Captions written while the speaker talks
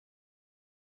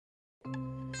Om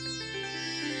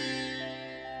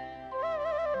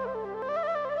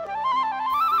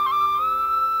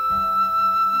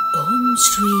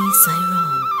Shri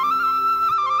Sairam.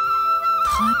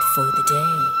 Thought for the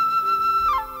day.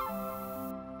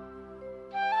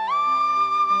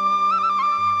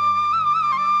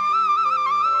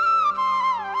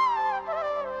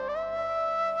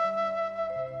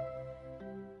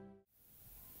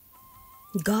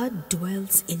 God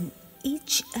dwells in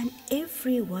each and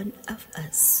every one of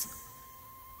us.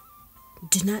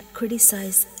 Do not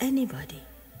criticize anybody.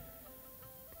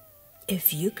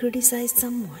 If you criticize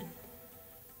someone,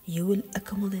 you will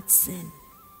accumulate sin.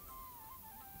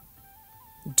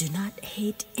 Do not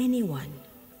hate anyone.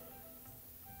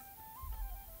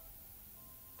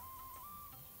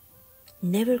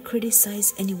 Never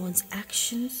criticize anyone's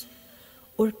actions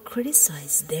or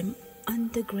criticize them on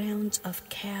the grounds of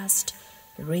caste,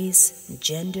 race,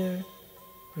 gender,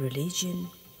 religion,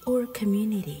 or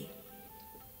community.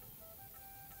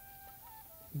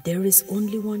 There is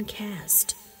only one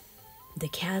caste, the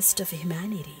caste of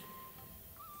humanity.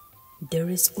 There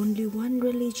is only one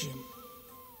religion,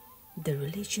 the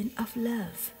religion of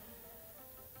love.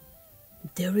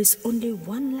 There is only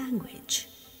one language,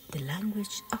 the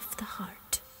language of the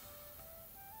heart.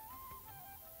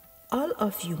 All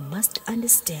of you must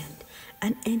understand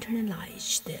and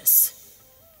internalize this.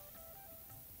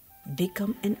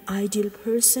 Become an ideal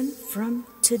person from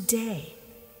today.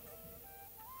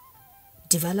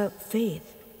 Develop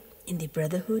faith in the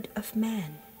Brotherhood of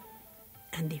Man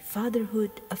and the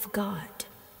Fatherhood of God.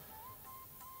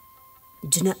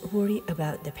 Do not worry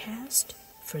about the past,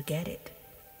 forget it.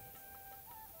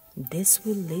 This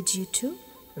will lead you to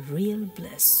real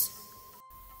bliss.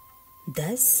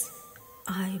 Thus,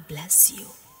 I bless you.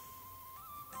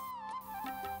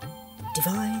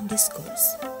 Divine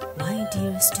Discourse, my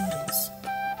dear students,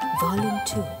 Volume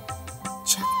 2,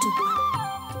 Chapter 1.